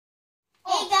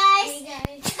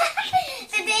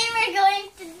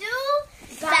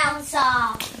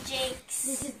bounce off, Jakes.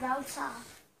 This is bounce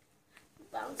off.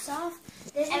 Bounce off.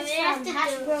 This And is we have from to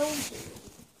Hasbro.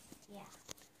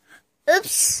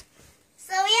 Oops.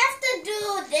 So we have to do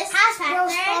this Hasbro pattern.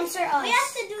 sponsor us. We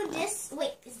have to do this.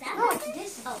 Wait, is that No, pattern?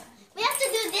 it's this. Oh, we have to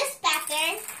do this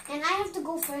pattern. And I have to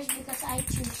go first because I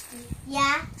choose to.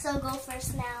 Yeah, so go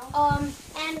first now.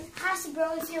 And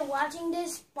Hasbro, if you're watching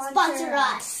this, Sponsor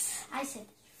us. I said it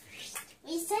first.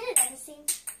 We said it at the same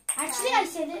time. Actually, I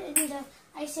said it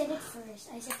I said it first.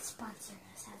 I said sponsor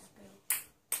us, Hasbro.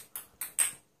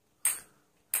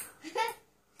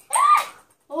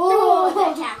 Oh,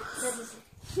 that counts. That is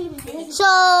it.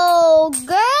 So,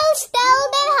 girls, tell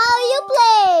them how you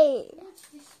play.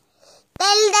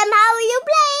 Tell them how you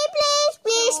play, please,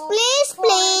 please, please,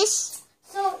 please.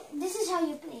 So this is how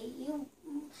you play.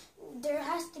 There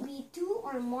has to be 2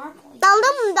 or more points. Tell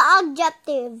them the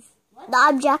objective. What? The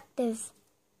objective.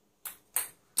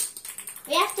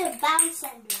 We have to bounce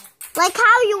under. Like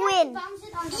how you win. Bounce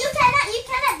it on the You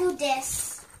cannot do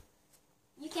this.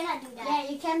 You cannot do that.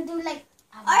 Yeah, you can do like.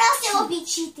 Or else it will be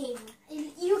cheating.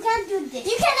 You can't do this.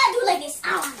 You cannot do like this.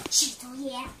 I want to cheat. Oh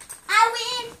yeah. I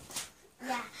win.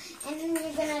 Yeah, and then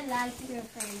you're gonna lie to your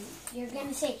friend. You're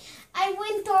gonna say, "I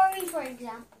win, Tori," for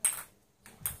example.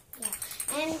 Yeah,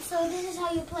 and so this is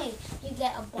how you play. You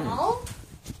get a ball.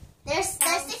 There's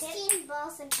 16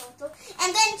 balls in total.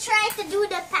 And then try to do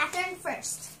the pattern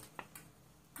first.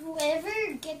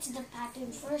 Whoever gets the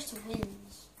pattern first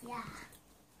wins. Yeah.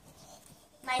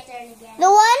 My turn again. The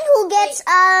one who gets,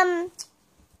 oh,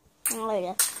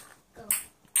 yeah. Go.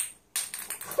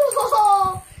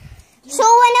 So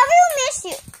whenever you miss,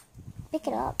 you pick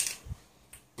it up.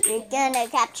 You're gonna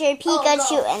capture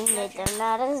Pikachu and let them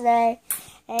not as there.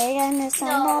 You're gonna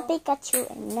summon No. Pikachu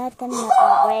and let them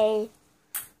not away.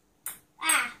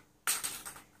 Ah.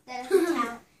 That doesn't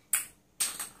count.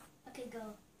 Okay, go.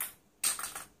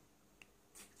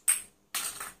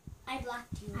 I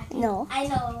blocked you. No. I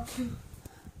know.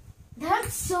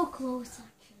 That's so close,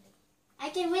 actually. I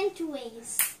can win 2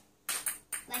 ways.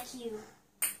 Like you.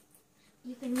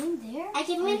 You can win there. I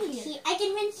can or win here. here. I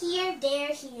can win here, there,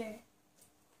 here.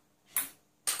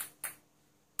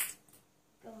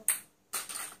 Go.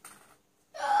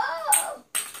 Oh!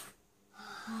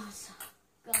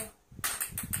 Go.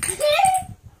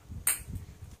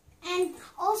 And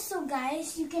also,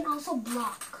 guys, you can also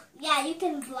block. Yeah, you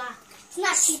can block. It's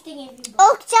not cheating if you block.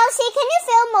 Oh, Chelsea, can you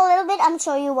film a little bit? I'm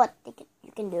show you what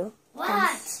you can do.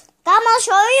 What? Come, I'll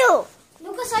show you.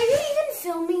 Lucas, are you even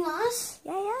filming us?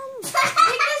 Yeah, I am.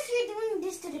 Because you're doing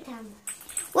this to the camera.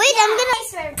 Wait, I'm gonna.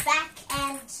 Guys, we're back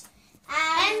and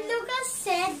And Lucas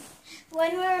said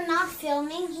when we were not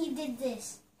filming, he did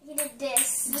this. he did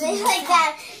this. Like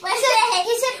that. What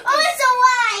He said, oh, it's a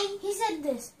Y. He said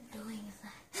this. Doing that.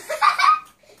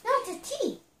 No, it's a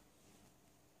T.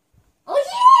 Oh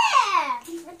yeah.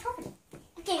 He's retarded.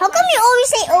 Okay. How come you always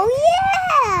say, "Oh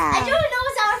yeah"? I don't know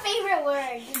what's our favorite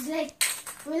word. It's like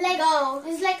we're like Go.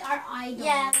 It's like our idol.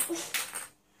 Yeah.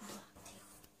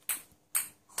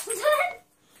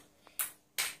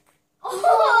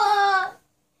 Oh.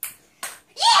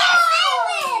 Yes,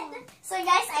 I win. So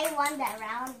guys, I won that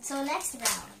round. So next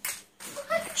round.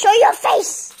 Show your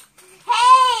face.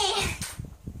 Hey.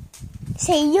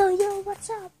 Say, "Yo, yo, what's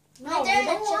up?" No, My you turn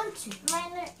don't to want to.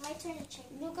 My turn to change.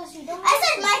 Lucas, you don't. I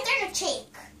said my turn to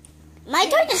shake. My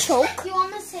turn to choke. You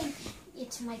almost say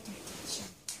it's my turn to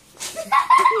cheat.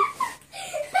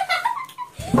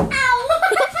 Ow.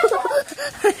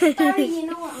 Sorry, you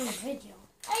know we're on a video.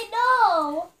 I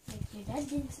know. Like your dad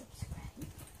didn't subscribe.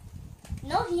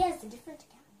 No, he has a different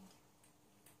account.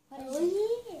 What Oh is it?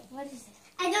 yeah. What is it?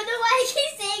 I don't know why I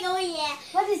keep saying oh yeah.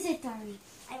 What is it, Tori?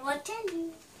 I won't tell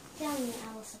you. Tell me,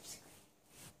 I will subscribe.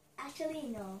 Actually,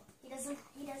 no. He doesn't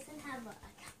have an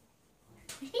account.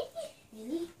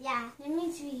 Really? Yeah. That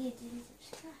means he didn't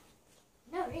subscribe.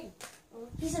 No, really.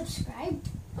 He subscribed.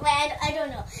 Wait, I don't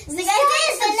know. So We guys, still this is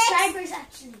have the next. subscribers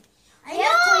actually. I We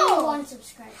have know. 21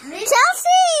 subscribers.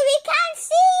 Chelsea, we can't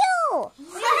see you.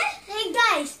 Hey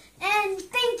guys, and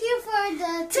thank you for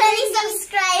the 20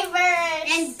 subscribers.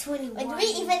 and 21. Wait, do we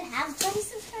even have 20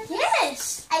 subscribers?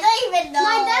 Yes. I don't even know.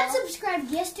 My dad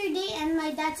subscribed yesterday, and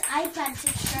my dad's iPad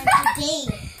subscribed today.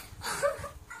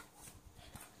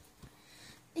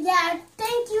 Yeah,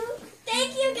 thank you.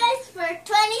 Thank you guys for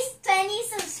 20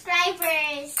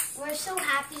 subscribers. We're so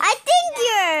happy. I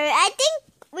think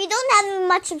we don't have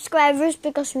much subscribers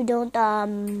because we don't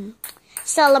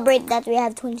celebrate that we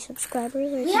have 20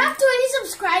 subscribers. Or We have 20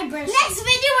 subscribers. Next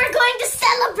video, we're going to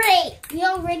celebrate.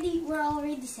 We're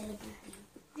already celebrating.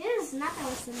 This is not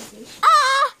our celebration.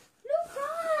 Ah!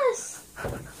 Lucas.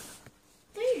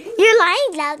 You're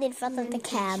lying loud in front of the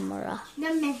camera.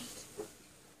 The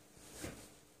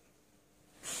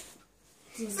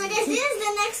So guys, this is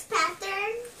the next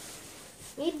pattern.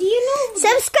 Wait, do you know?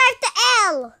 Subscribe to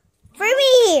L for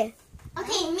me.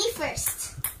 Okay, me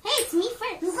first. Hey, it's me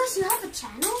first. Lucas, you have a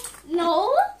channel?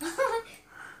 No.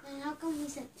 And how come he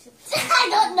said I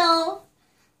don't know.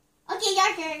 Okay,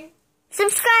 your turn.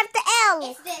 Subscribe to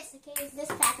L. It's this. Okay, it's this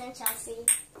pattern, Chelsea.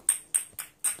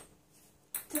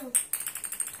 so?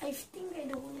 I think I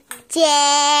don't want to.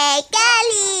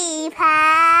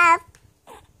 Jigglypuff.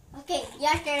 Okay,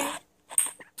 your turn.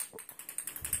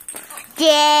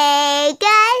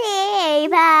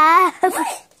 Jigglypuff.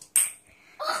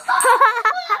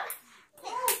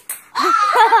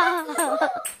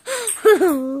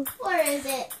 Where is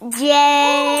it?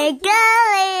 Jigglypuff.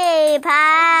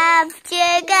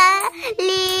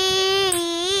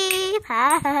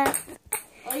 Jigglypuff.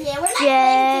 Oh yeah, we're not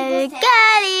playing to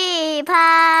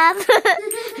Jigglypuff.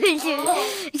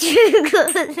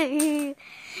 Jigglypuff.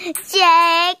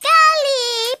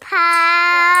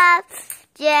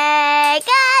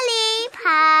 Jigglypuff.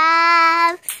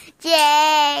 Jigglypuff.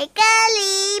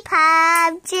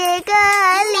 Jigglypuff.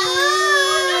 Jiggly.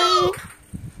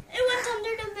 It went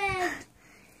under the bed.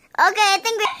 Okay, I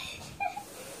think we...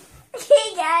 Okay,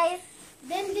 guys.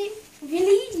 Then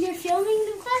really, you're filming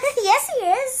Lucas? Yes, he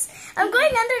is. I'm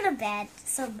going under the bed.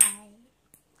 So bye.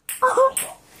 Oh.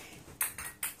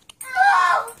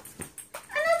 Oh!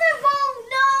 Another ball.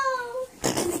 No.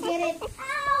 Let's get it.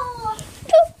 Ow!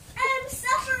 I'm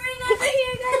suffering over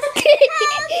here, guys. Help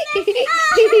me! Ow!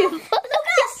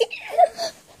 Lucas!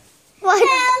 What?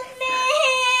 Help me!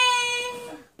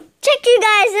 Check you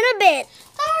guys in a bit.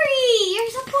 Tori, you're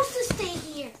supposed to stay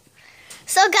here.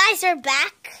 So guys, we're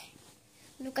back.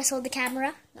 Lucas, hold the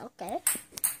camera. Okay.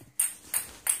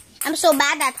 I'm so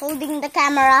bad at holding the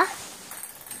camera.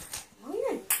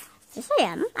 Yes, I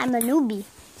am. I'm a newbie.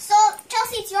 So,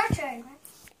 Chelsea, it's your turn.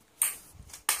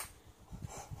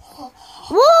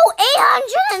 Whoa,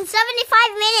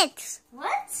 875 minutes.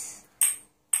 What?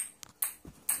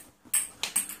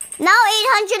 Now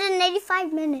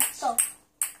 885 minutes. So.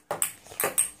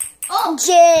 Oh!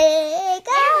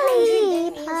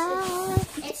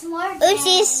 Jigglypuff. It's more than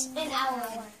Oopsies. an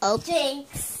hour. Oh.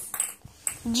 Jinx.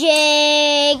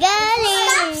 Jiggly.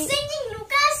 Stop singing,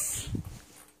 Lucas!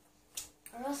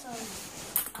 Or else I'll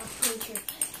punch your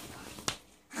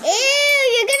Ew,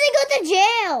 you're gonna go to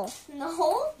jail. No.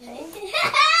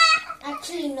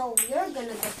 Actually, no, you're gonna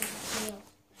go to jail.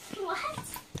 What?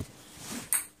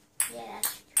 Yeah,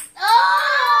 that's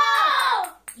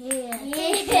Oh! yeah.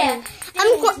 Yeah.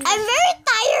 I'm very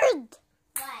tired.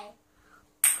 Why?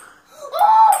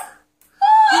 Oh!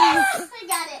 I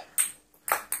got it.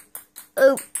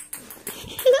 Oh.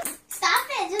 Stop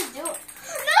it. Just do it. No!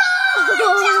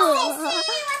 Chelsea,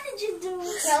 what did you do?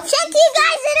 Check you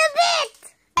guys in a bit.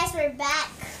 Guys, we're back.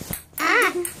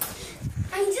 Ah.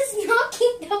 I'm just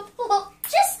knocking the ball.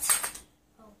 Just.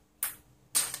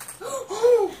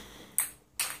 Oh.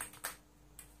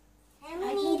 I I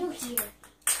can do here.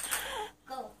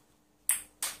 Go.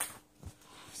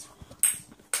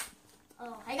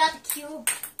 Oh, I got the cube.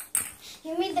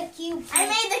 You made the cube. I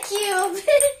made the cube.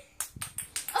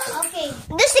 Okay.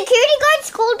 The security guard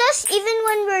scolded us even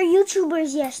when we were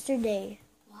YouTubers yesterday.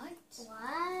 What?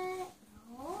 What?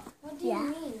 No. What do you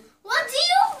mean? What do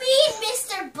you mean,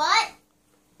 Mr. Butt?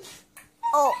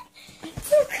 Oh.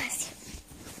 Lucas.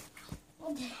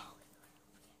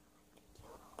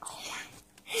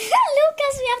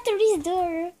 Lucas, we have to read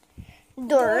door.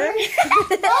 Door.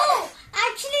 Oh,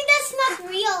 actually, that's not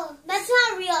real. That's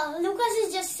not real. Lucas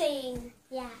is just saying.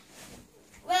 Yeah.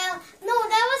 Well, no,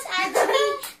 that was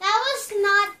actually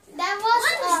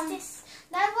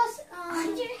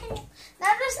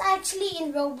that was actually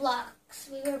in Roblox.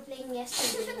 We were playing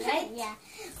yesterday, right? Yeah.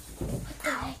 What the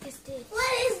heck is this?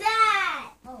 What is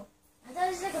that? Oh, I thought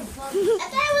it was like a bug. I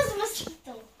thought it was a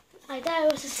mosquito. I thought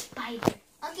it was a spider.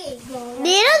 Okay, go. Do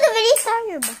you know the video star,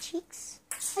 your butchie?